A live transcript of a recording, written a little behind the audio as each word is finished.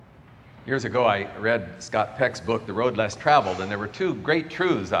Years ago, I read Scott Peck's book, The Road Less Traveled, and there were two great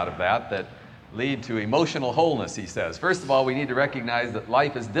truths out of that lead to emotional wholeness, he says. First of all, we need to recognize that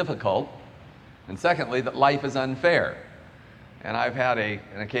life is difficult, and secondly, that life is unfair. And I've had an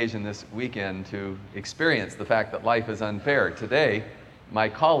occasion this weekend to experience the fact that life is unfair. Today, my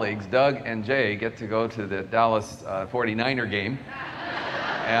colleagues, Doug and Jay, get to go to the Dallas 49er game,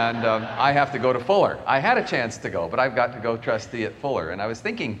 and I have to go to Fuller. I had a chance to go, but I've got to go trustee at Fuller. And I was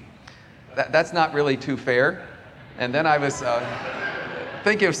thinking, that's not really too fair. And then I was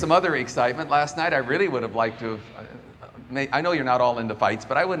thinking of some other excitement. Last night I really would have liked to have, I know you're not all into fights,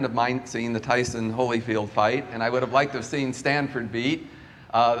 but I wouldn't have minded seeing the Tyson-Holyfield fight, and I would have liked to have seen Stanford beat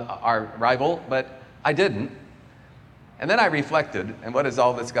our rival, but I didn't. And then I reflected, and what has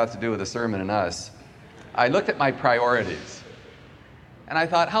all this got to do with the sermon and us? I looked at my priorities, and I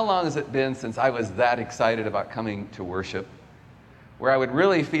thought, how long has it been since I was that excited about coming to worship, where I would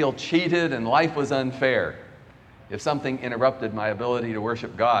really feel cheated and life was unfair if something interrupted my ability to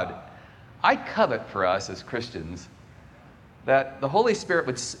worship God? I covet for us as Christians that the Holy Spirit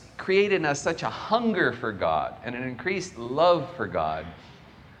would create in us such a hunger for God and an increased love for God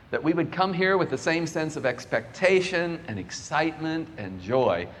that we would come here with the same sense of expectation and excitement and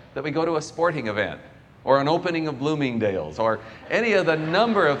joy that we go to a sporting event or an opening of Bloomingdale's or any of the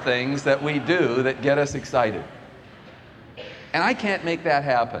number of things that we do that get us excited. And I can't make that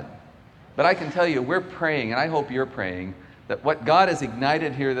happen. But I can tell you, we're praying, and I hope you're praying, that what God has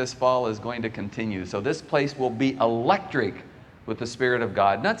ignited here this fall is going to continue. So this place will be electric with the Spirit of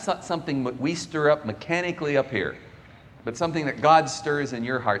God. Not something that we stir up mechanically up here, but something that God stirs in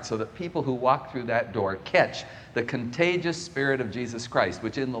your heart so that people who walk through that door catch the contagious Spirit of Jesus Christ,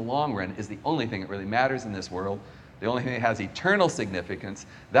 which in the long run is the only thing that really matters in this world, the only thing that has eternal significance.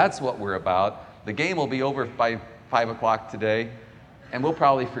 That's what we're about. The game will be over by 5 o'clock today, and we'll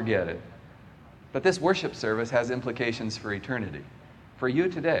probably forget it. But this worship service has implications for eternity, for you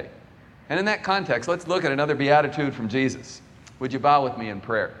today. And in that context, let's look at another beatitude from Jesus. Would you bow with me in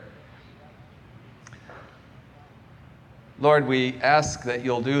prayer? Lord, we ask that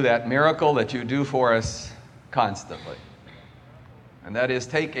you'll do that miracle that you do for us constantly. And that is,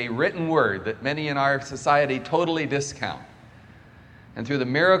 take a written word that many in our society totally discount, and through the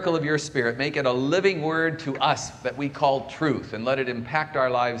miracle of your Spirit, make it a living word to us that we call truth, and let it impact our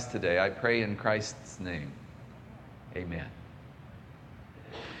lives today. I pray in Christ's name. Amen.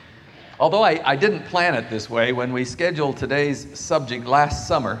 Although I didn't plan it this way, when we scheduled today's subject last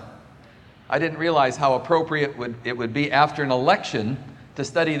summer, I didn't realize how appropriate it would be after an election to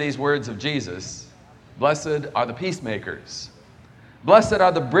study these words of Jesus. Blessed are the peacemakers. Blessed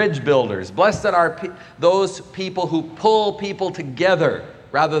are the bridge builders. Blessed are those people who pull people together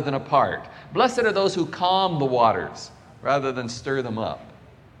rather than apart. Blessed are those who calm the waters rather than stir them up.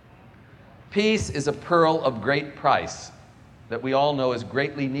 Peace is a pearl of great price that we all know is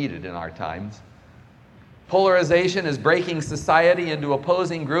greatly needed in our times. Polarization is breaking society into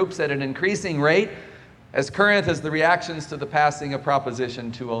opposing groups at an increasing rate, as current as the reactions to the passing of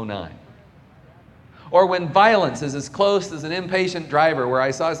Proposition 209. Or when violence is as close as an impatient driver, where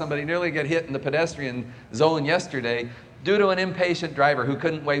I saw somebody nearly get hit in the pedestrian zone yesterday due to an impatient driver who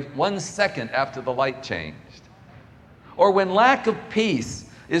couldn't wait 1 second after the light changed. Or when lack of peace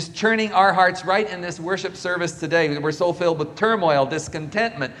is churning our hearts right in this worship service today. We're so filled with turmoil,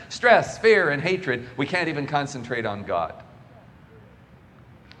 discontentment, stress, fear, and hatred, we can't even concentrate on God.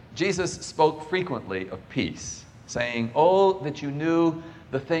 Jesus spoke frequently of peace, saying, "Oh, that you knew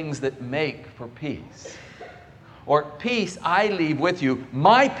the things that make for peace." Or, "Peace I leave with you,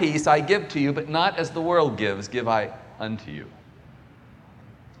 my peace I give to you, but not as the world gives, give I unto you."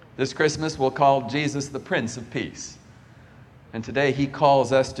 This Christmas we'll call Jesus the Prince of Peace. And today he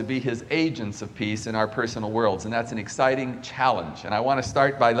calls us to be his agents of peace in our personal worlds. And that's an exciting challenge. And I want to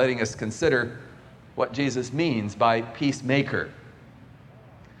start by letting us consider what Jesus means by peacemaker.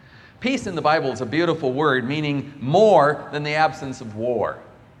 Peace in the Bible is a beautiful word, meaning more than the absence of war.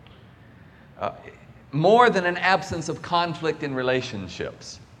 More than an absence of conflict in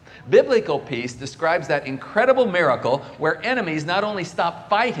relationships. Biblical peace describes that incredible miracle where enemies not only stop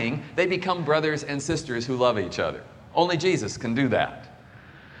fighting, they become brothers and sisters who love each other. Only Jesus can do that.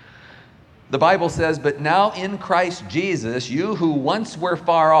 The Bible says, "But now in Christ Jesus, you who once were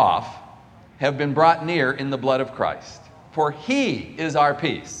far off have been brought near in the blood of Christ. For he is our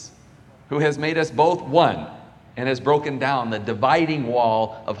peace, who has made us both one and has broken down the dividing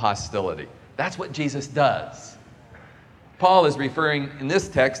wall of hostility." That's what Jesus does. Paul is referring in this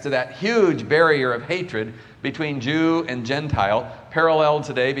text to that huge barrier of hatred between Jew and Gentile, paralleled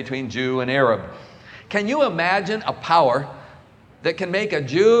today between Jew and Arab. Can you imagine a power that can make a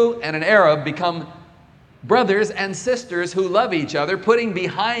Jew and an Arab become brothers and sisters who love each other, putting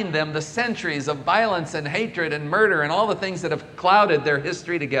behind them the centuries of violence and hatred and murder and all the things that have clouded their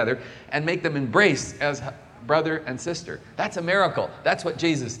history together, and make them embrace as brother and sister. That's a miracle. That's what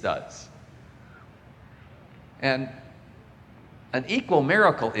Jesus does. And an equal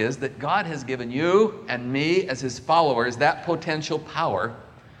miracle is that God has given you and me as his followers that potential power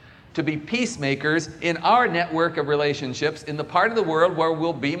to be peacemakers in our network of relationships in the part of the world where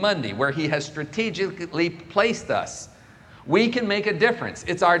we'll be Monday, where he has strategically placed us. We can make a difference.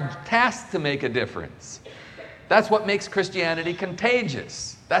 It's our task to make a difference. That's what makes Christianity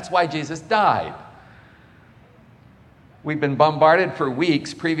contagious. That's why Jesus died. We've been bombarded for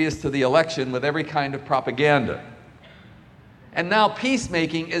weeks previous to the election with every kind of propaganda. And now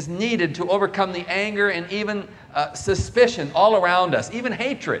peacemaking is needed to overcome the anger and even suspicion all around us, even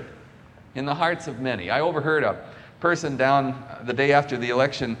hatred in the hearts of many. I overheard a person down the day after the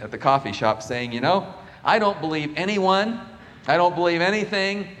election at the coffee shop saying, you know, I don't believe anyone, I don't believe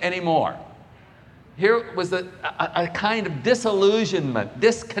anything anymore. Here was a kind of disillusionment,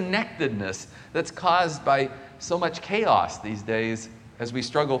 disconnectedness that's caused by so much chaos these days as we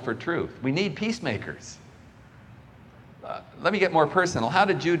struggle for truth. We need peacemakers. Let me get more personal. How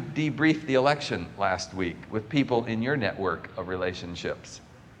did you debrief the election last week with people in your network of relationships?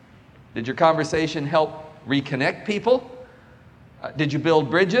 Did your conversation help reconnect people? Did you build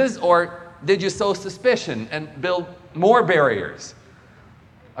bridges, or did you sow suspicion and build more barriers?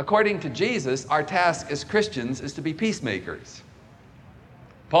 According to Jesus, our task as Christians is to be peacemakers.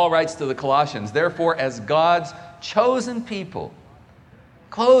 Paul writes to the Colossians, therefore, as God's chosen people,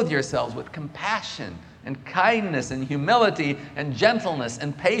 clothe yourselves with compassion and kindness and humility and gentleness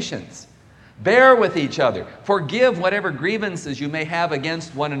and patience. Bear with each other. Forgive whatever grievances you may have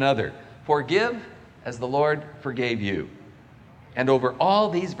against one another. Forgive as the Lord forgave you. And over all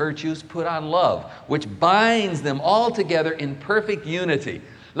these virtues put on love, which binds them all together in perfect unity.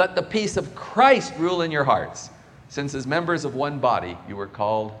 Let the peace of Christ rule in your hearts, since as members of one body you were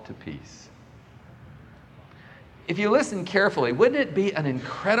called to peace. If you listen carefully, wouldn't it be an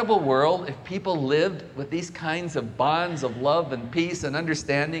incredible world if people lived with these kinds of bonds of love and peace and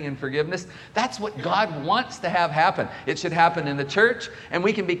understanding and forgiveness? That's what God wants to have happen. It should happen in the church, and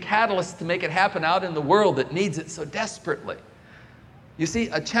we can be catalysts to make it happen out in the world that needs it so desperately. You see,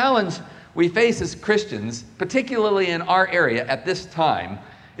 a challenge we face as Christians, particularly in our area at this time,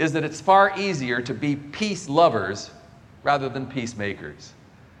 is that it's far easier to be peace lovers rather than peacemakers.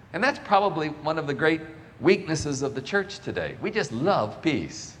 And that's probably one of the great weaknesses of the church today. We just love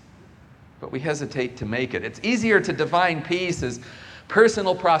peace, but we hesitate to make it. It's easier to define peace as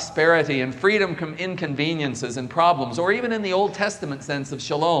personal prosperity and freedom from inconveniences and problems, or even in the Old Testament sense of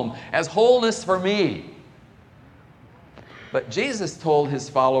shalom, as wholeness for me. But Jesus told his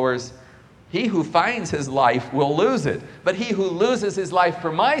followers, he who finds his life will lose it, but he who loses his life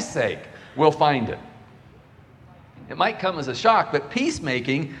for my sake will find it. It might come as a shock, but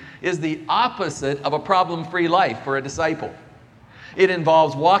peacemaking is the opposite of a problem-free life for a disciple. It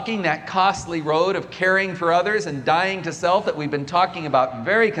involves walking that costly road of caring for others and dying to self that we've been talking about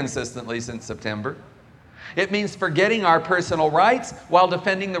very consistently since September. It means forgetting our personal rights while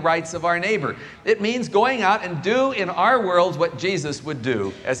defending the rights of our neighbor. It means going out and do in our world what Jesus would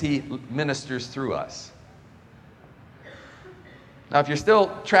do as he ministers through us. Now, if you're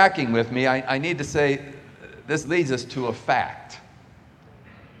still tracking with me, I need to say this leads us to a fact.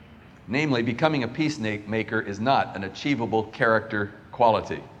 Namely, becoming a peacemaker is not an achievable character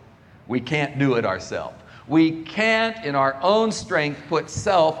quality. We can't do it ourselves. We can't, in our own strength, put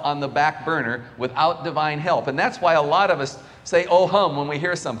self on the back burner without divine help. And that's why a lot of us say, oh hum, when we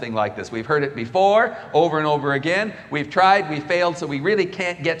hear something like this. We've heard it before, over and over again. We've tried, we failed, so we really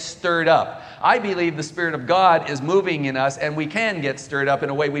can't get stirred up. I believe the Spirit of God is moving in us, and we can get stirred up in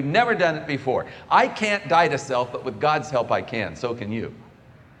a way we've never done it before. I can't die to self, but with God's help I can. So can you.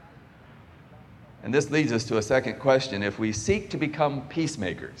 And this leads us to a second question. If we seek to become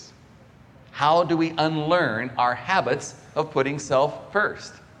peacemakers, how do we unlearn our habits of putting self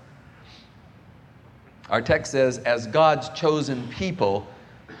first? Our text says, as God's chosen people,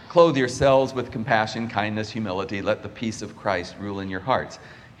 clothe yourselves with compassion, kindness, humility. Let the peace of Christ rule in your hearts.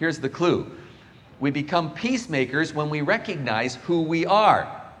 Here's the clue. We become peacemakers when we recognize who we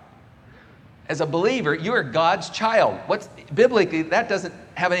are. As a believer, you are God's child. Biblically, that doesn't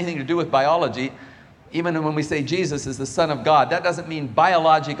have anything to do with biology. Even when we say Jesus is the Son of God, that doesn't mean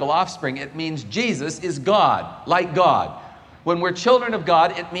biological offspring. It means Jesus is God, like God. When we're children of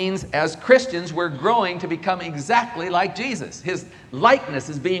God, it means as Christians, we're growing to become exactly like Jesus. His likeness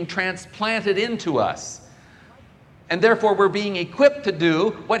is being transplanted into us. And therefore, we're being equipped to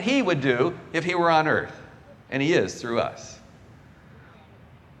do what he would do if he were on earth. And he is through us.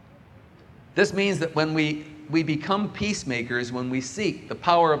 This means that when we become peacemakers, when we seek the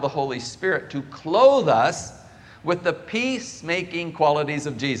power of the Holy Spirit to clothe us with the peacemaking qualities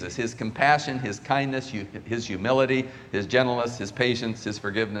of Jesus, his compassion, his kindness, his humility, his gentleness, his patience, his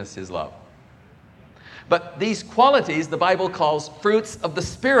forgiveness, his love. But these qualities the Bible calls fruits of the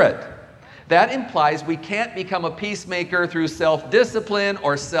Spirit. That implies we can't become a peacemaker through self-discipline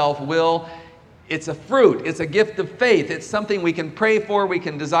or self-will. It's a fruit. It's a gift of faith. It's something we can pray for, we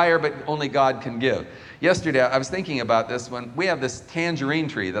can desire, but only God can give. Yesterday, I was thinking about this when we have this tangerine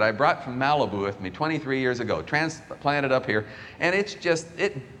tree that I brought from Malibu with me 23 years ago, transplanted up here, and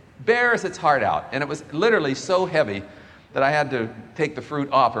it bears its heart out. And it was literally so heavy that I had to take the fruit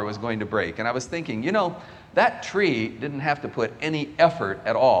off or it was going to break. And I was thinking, you know, that tree didn't have to put any effort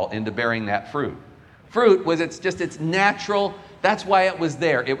at all into bearing that fruit. Fruit was its natural, that's why it was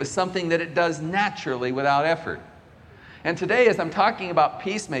there. It was something that it does naturally without effort. And today, as I'm talking about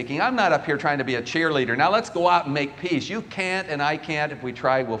peacemaking, I'm not up here trying to be a cheerleader. Now let's go out and make peace. You can't and I can't. If we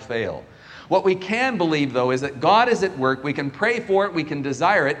try, we'll fail. What we can believe, though, is that God is at work. We can pray for it. We can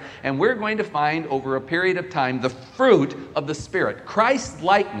desire it. And we're going to find over a period of time the fruit of the Spirit. Christ's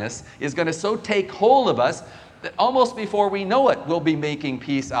likeness is going to so take hold of us that almost before we know it, we'll be making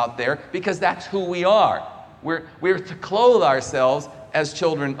peace out there because that's who we are. We're to clothe ourselves as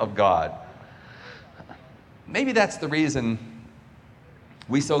children of God. Maybe that's the reason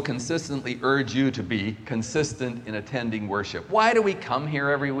we so consistently urge you to be consistent in attending worship. Why do we come here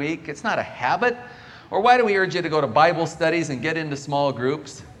every week? It's not a habit. Or why do we urge you to go to Bible studies and get into small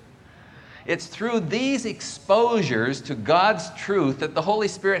groups? It's through these exposures to God's truth that the Holy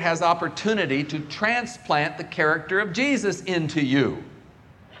Spirit has opportunity to transplant the character of Jesus into you.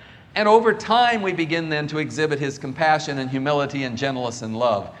 And over time, we begin then to exhibit his compassion and humility and gentleness and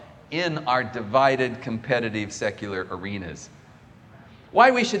love in our divided, competitive, secular arenas.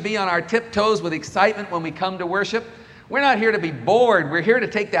 Why we should be on our tiptoes with excitement when we come to worship? We're not here to be bored. We're here to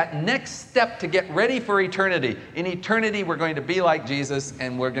take that next step to get ready for eternity. In eternity, we're going to be like Jesus,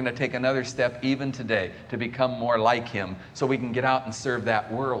 and we're going to take another step even today to become more like him so we can get out and serve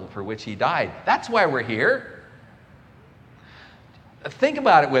that world for which he died. That's why we're here. Think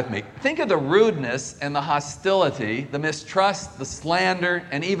about it with me. Think of the rudeness and the hostility, the mistrust, the slander,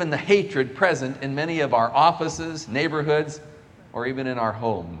 and even the hatred present in many of our offices, neighborhoods, or even in our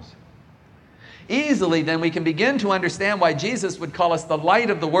homes. Easily, then, we can begin to understand why Jesus would call us the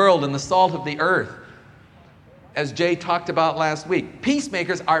light of the world and the salt of the earth. As Jay talked about last week,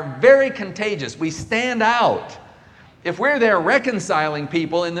 peacemakers are very contagious. We stand out. If we're there reconciling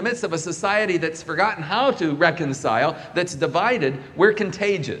people in the midst of a society that's forgotten how to reconcile, that's divided, we're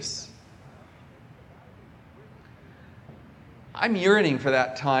contagious. I'm yearning for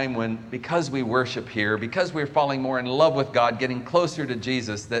that time when, because we worship here, because we're falling more in love with God, getting closer to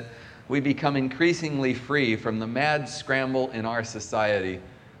Jesus, that we become increasingly free from the mad scramble in our society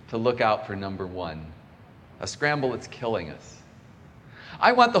to look out for number one, a scramble that's killing us.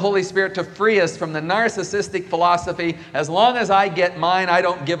 I want the Holy Spirit to free us from the narcissistic philosophy, as long as I get mine, I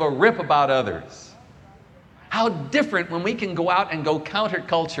don't give a rip about others. How different when we can go out and go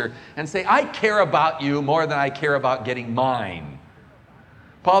counterculture and say, I care about you more than I care about getting mine.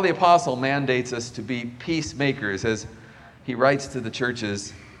 Paul the Apostle mandates us to be peacemakers as he writes to the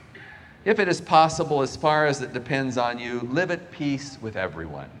churches, if it is possible, as far as it depends on you, live at peace with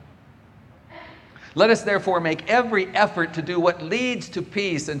everyone. Let us therefore make every effort to do what leads to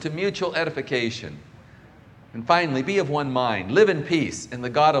peace and to mutual edification. And finally, be of one mind, live in peace, and the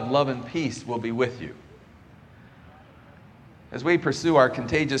God of love and peace will be with you. As we pursue our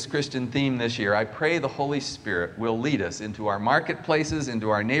contagious Christian theme this year, I pray the Holy Spirit will lead us into our marketplaces, into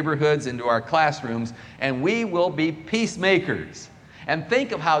our neighborhoods, into our classrooms, and we will be peacemakers. And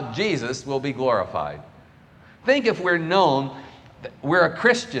think of how Jesus will be glorified. Think if we're known that we're a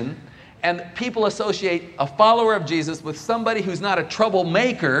Christian, and people associate a follower of Jesus with somebody who's not a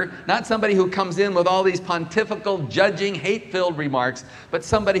troublemaker, not somebody who comes in with all these pontifical, judging, hate-filled remarks, but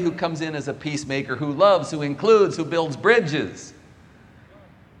somebody who comes in as a peacemaker, who loves, who includes, who builds bridges.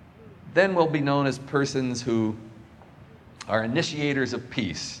 Then we'll be known as persons who are initiators of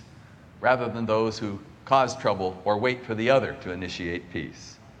peace, rather than those who cause trouble or wait for the other to initiate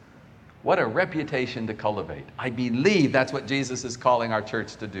peace. What a reputation to cultivate. I believe that's what Jesus is calling our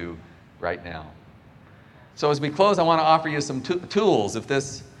church to do right now. So as we close, I want to offer you some tools if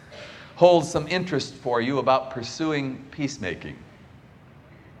this holds some interest for you about pursuing peacemaking.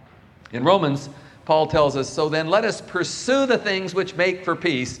 In Romans, Paul tells us, so then let us pursue the things which make for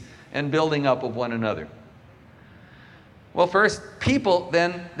peace and building up of one another. Well, first, people,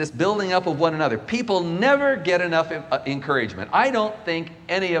 then, this building up of one another. People never get enough encouragement. I don't think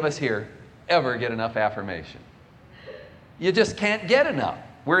any of us here ever get enough affirmation. You just can't get enough.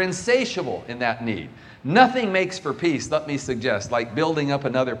 We're insatiable in that need. Nothing makes for peace, let me suggest, like building up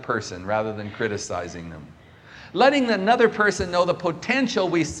another person rather than criticizing them. Letting another person know the potential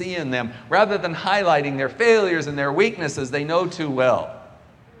we see in them rather than highlighting their failures and their weaknesses they know too well.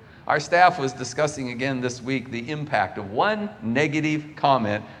 Our staff was discussing again this week the impact of one negative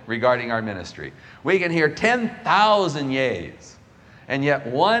comment regarding our ministry. We can hear 10,000 yays, and yet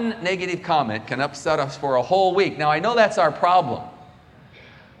one negative comment can upset us for a whole week. Now, I know that's our problem,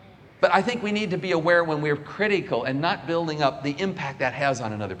 but I think we need to be aware when we're critical and not building up the impact that has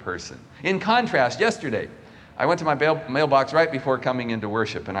on another person. In contrast, yesterday, I went to my mailbox right before coming into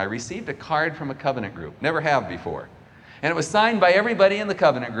worship, and I received a card from a covenant group. Never have before. And it was signed by everybody in the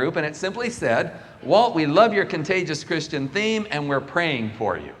covenant group, and it simply said, "Walt, we love your contagious Christian theme, and we're praying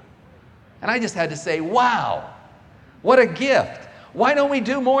for you." And I just had to say, wow, what a gift. Why don't we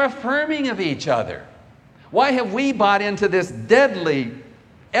do more affirming of each other? Why have we bought into this deadly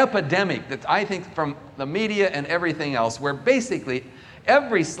epidemic that I think from the media and everything else, where basically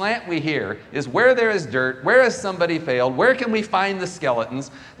every slant we hear is where there is dirt, where has somebody failed, where can we find the skeletons,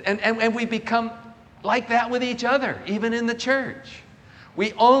 and we become like that with each other, even in the church.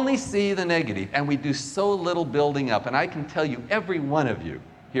 We only see the negative, and we do so little building up. And I can tell you, every one of you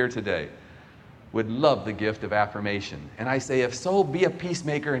here today would love the gift of affirmation. And I say, if so, be a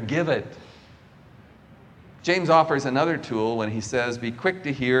peacemaker and give it. James offers another tool when he says, be quick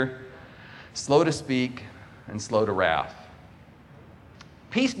to hear, slow to speak, and slow to wrath.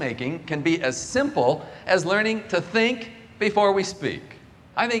 Peacemaking can be as simple as learning to think before we speak.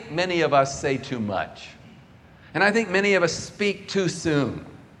 I think many of us say too much. And I think many of us speak too soon.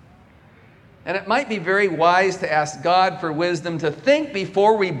 And it might be very wise to ask God for wisdom to think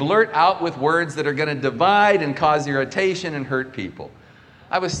before we blurt out with words that are going to divide and cause irritation and hurt people.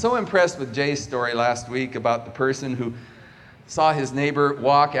 I was so impressed with Jay's story last week about the person who saw his neighbor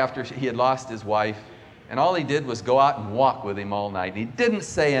walk after he had lost his wife, and all he did was go out and walk with him all night. And he didn't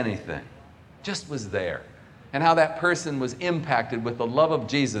say anything, just was there. And how that person was impacted with the love of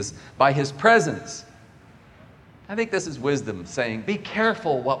Jesus by his presence. I think this is wisdom saying, be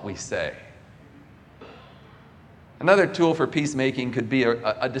careful what we say. Another tool for peacemaking could be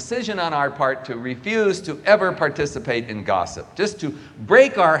a decision on our part to refuse to ever participate in gossip, just to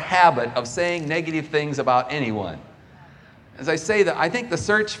break our habit of saying negative things about anyone. As I say that, I think the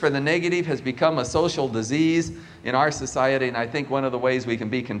search for the negative has become a social disease in our society, and I think one of the ways we can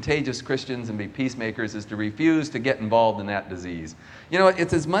be contagious Christians and be peacemakers is to refuse to get involved in that disease. You know,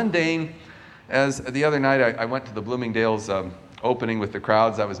 it's as mundane as the other night I went to the Bloomingdale's opening with the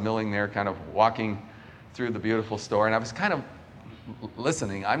crowds. I was milling there, kind of walking through the beautiful store, and I was kind of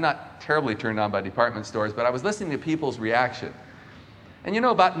listening. I'm not terribly turned on by department stores, but I was listening to people's reaction. And you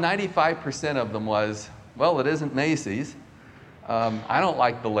know, about 95% of them was, well, it isn't Macy's. I don't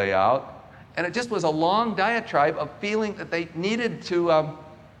like the layout. And it just was a long diatribe of feeling that they needed to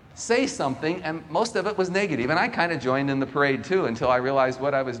say something, and most of it was negative. And I kind of joined in the parade too until I realized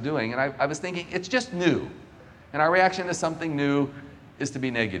what I was doing. And I was thinking, it's just new. And our reaction to something new is to be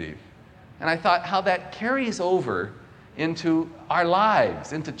negative. And I thought how that carries over into our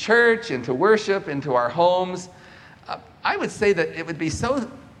lives, into church, into worship, into our homes. I would say that it would be so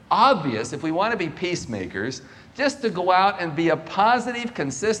obvious if we want to be peacemakers just to go out and be a positive,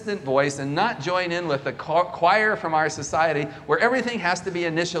 consistent voice and not join in with the choir from our society where everything has to be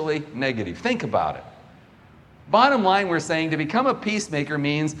initially negative. Think about it. Bottom line, we're saying to become a peacemaker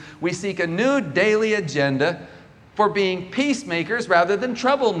means we seek a new daily agenda for being peacemakers rather than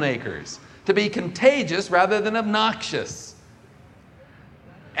troublemakers, to be contagious rather than obnoxious.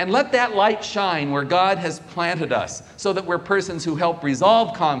 And let that light shine where God has planted us so that we're persons who help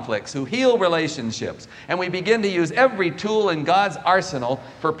resolve conflicts, who heal relationships, and we begin to use every tool in God's arsenal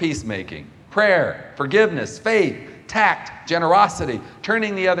for peacemaking. Prayer, forgiveness, faith, tact, generosity,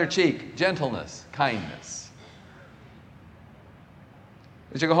 turning the other cheek, gentleness, kindness.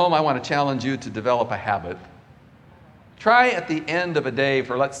 As you go home, I want to challenge you to develop a habit. Try at the end of a day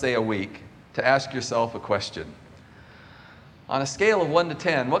for, let's say, a week, to ask yourself a question. On a scale of 1 to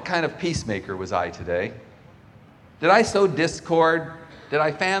 10, what kind of peacemaker was I today? Did I sow discord? Did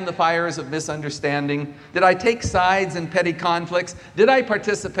I fan the fires of misunderstanding? Did I take sides in petty conflicts? Did I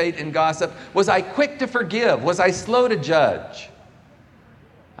participate in gossip? Was I quick to forgive? Was I slow to judge?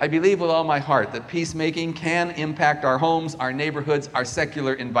 I believe with all my heart that peacemaking can impact our homes, our neighborhoods, our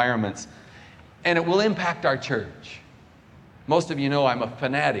secular environments, and it will impact our church. Most of you know I'm a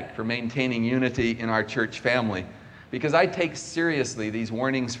fanatic for maintaining unity in our church family. because I take seriously these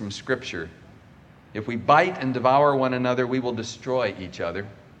warnings from Scripture. If we bite and devour one another, we will destroy each other.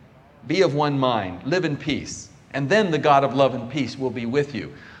 Be of one mind, live in peace, and then the God of love and peace will be with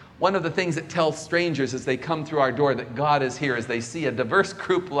you. One of the things that tells strangers as they come through our door that God is here is they see a diverse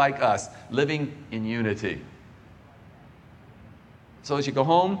group like us living in unity. So as you go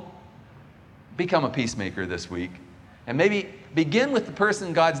home, become a peacemaker this week. And maybe begin with the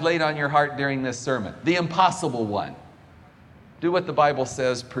person God's laid on your heart during this sermon, the impossible one. Do what the Bible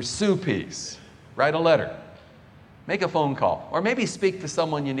says, pursue peace. Write a letter. Make a phone call. Or maybe speak to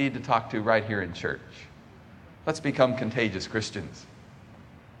someone you need to talk to right here in church. Let's become contagious Christians.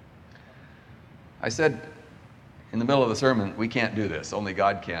 I said in the middle of the sermon, we can't do this, only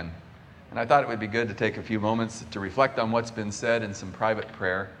God can. And I thought it would be good to take a few moments to reflect on what's been said in some private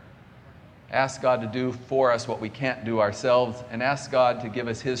prayer. Ask God to do for us what we can't do ourselves, and ask God to give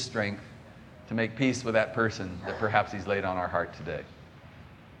us His strength to make peace with that person that perhaps He's laid on our heart today.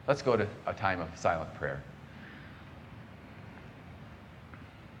 Let's go to a time of silent prayer.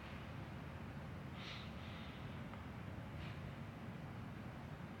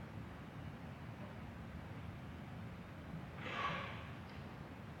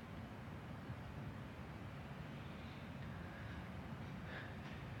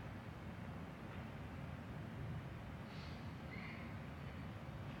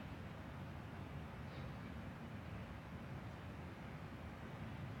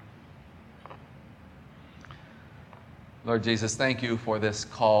 Lord Jesus, thank you for this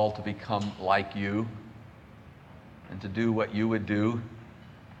call to become like you and to do what you would do,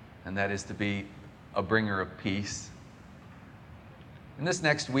 and that is to be a bringer of peace. In this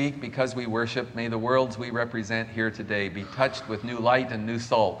next week, because we worship, may the worlds we represent here today be touched with new light and new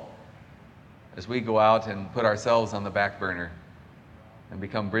salt as we go out and put ourselves on the back burner and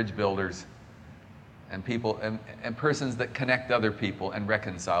become bridge builders and people and persons that connect other people and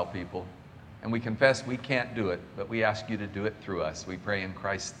reconcile people. And we confess we can't do it, but we ask you to do it through us. We pray in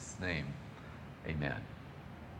Christ's name. Amen.